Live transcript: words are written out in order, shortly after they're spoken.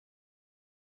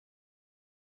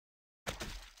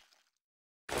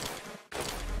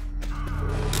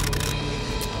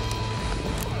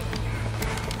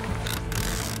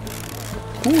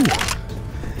Whew.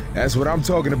 That's what I'm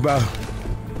talking about.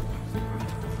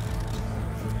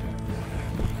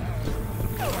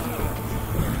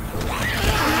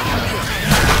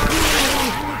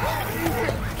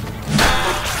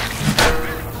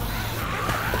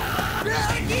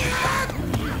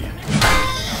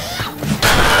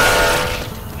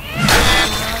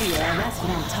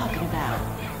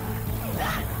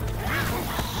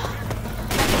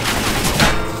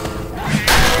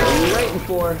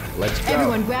 Let's go.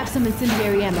 Everyone grab some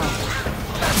incendiary ammo.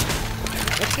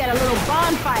 Let's get a little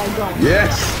bonfire going.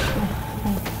 Yes!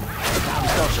 Time to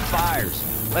start some fires.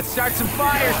 Let's start some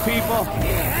fires, people!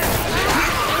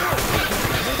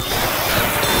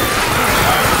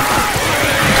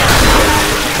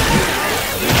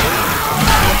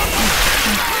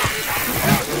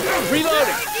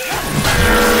 Reloading!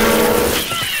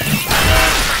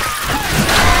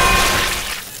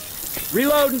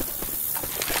 Reloading!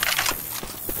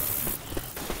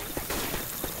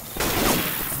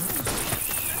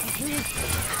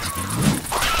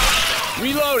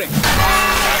 Reloading!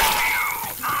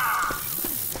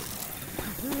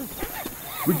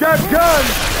 We got guns!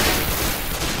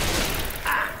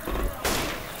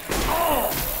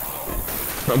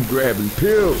 I'm grabbing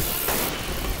pills.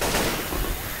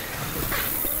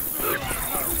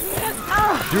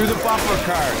 Through the bumper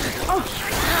cars.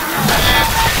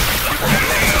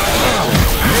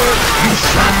 You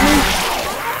shot me?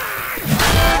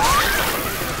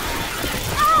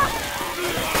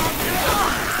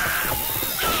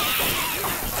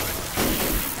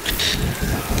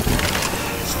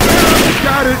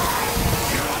 Got it!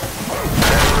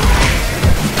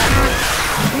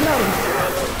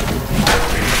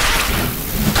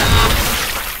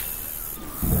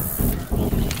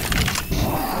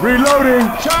 Reloading!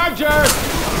 Charger!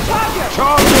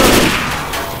 Charger!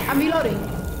 I'm reloading.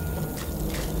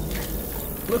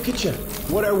 Look at you.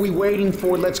 What are we waiting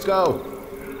for? Let's go.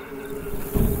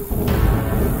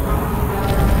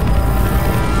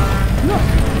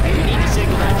 Hey, we need to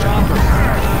signal that chopper.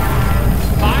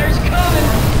 Fire's coming!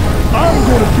 I'm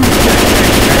gonna do that!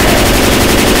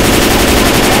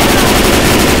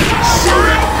 Shoot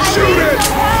it! Shoot it!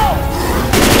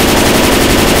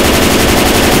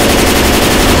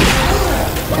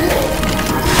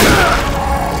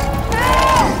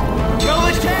 Kill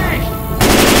the tank!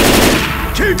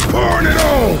 Keep pouring it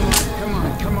on! Come on,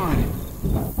 come on.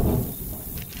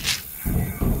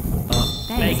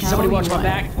 Hey, can somebody watch my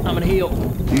back? I'm gonna heal.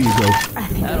 Here you go. I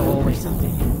think That'll hold me.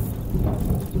 something.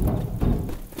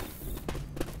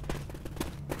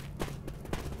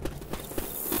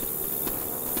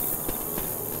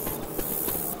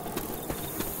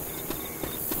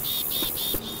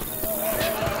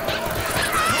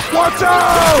 Watch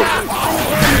out!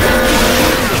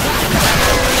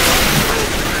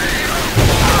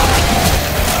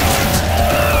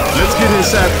 Let's get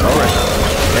inside. All right.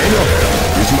 Hang on.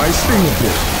 This might sting a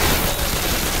bit.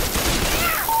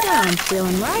 Yeah, I'm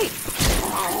feeling right.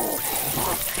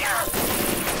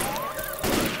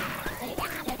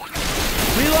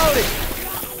 Reloading!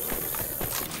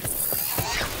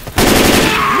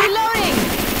 Reloading!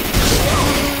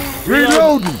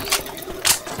 Reloading!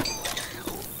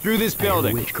 Through this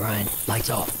building. Witch grind. Lights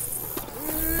off.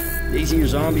 These here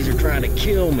zombies are trying to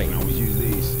kill me. Always use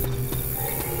these.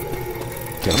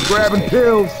 I'm grabbing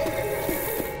pills.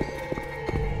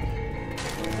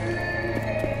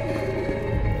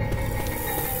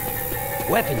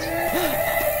 Weapons.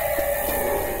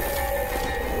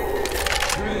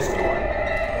 Through this door.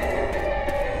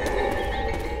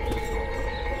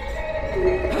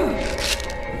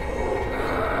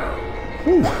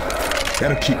 Whew.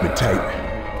 That'll keep me tight.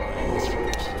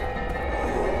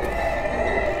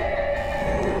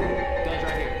 Guns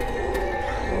right here.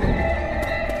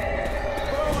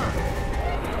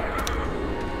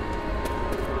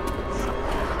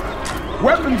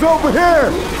 Weapons over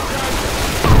here!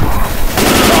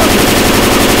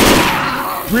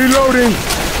 Reloading!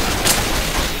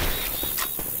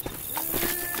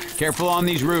 Careful on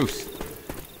these roofs.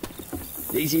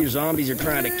 These here zombies are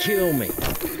trying to kill me.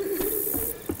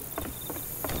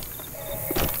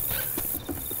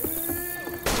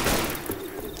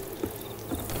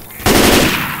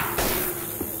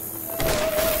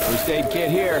 First aid kit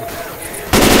here.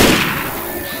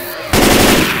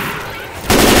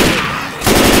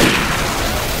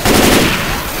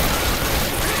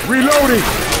 Reloading!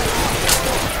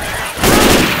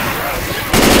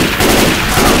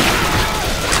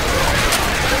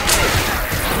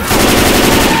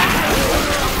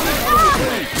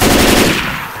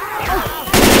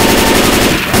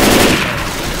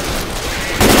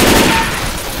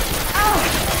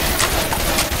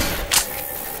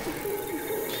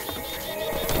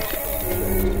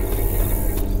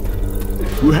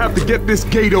 We'll have to get this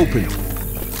gate open.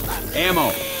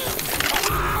 Ammo.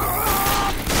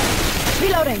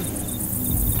 Reloading.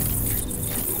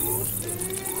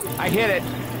 I hit it.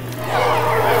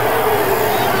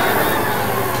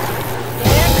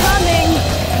 They're coming.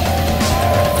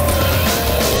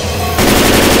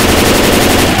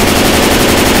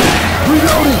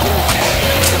 Reloading!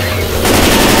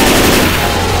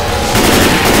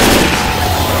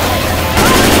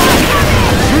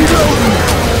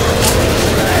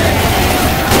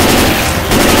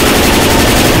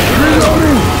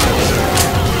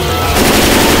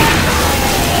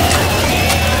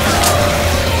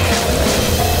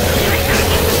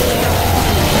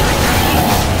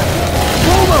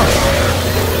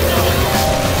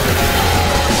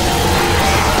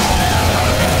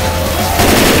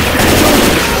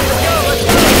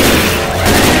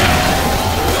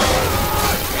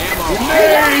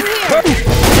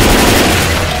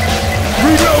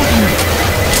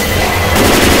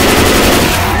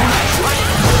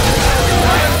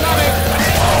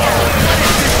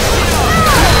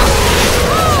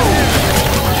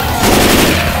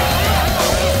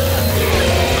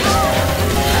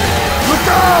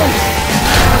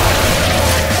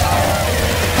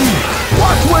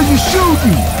 Where you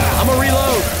shooting? I'ma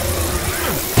reload.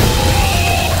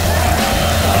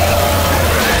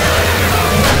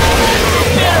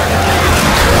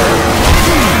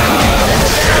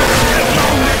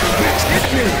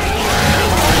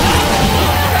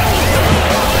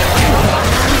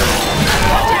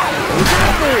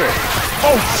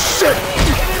 Oh shit!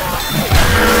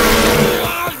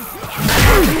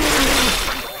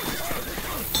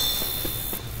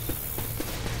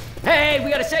 Hey, we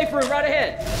got a safe room right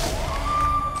ahead.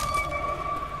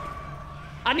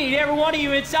 I need every one of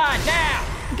you inside now.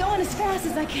 Going as fast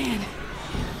as I can.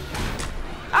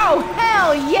 Oh,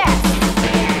 hell yes!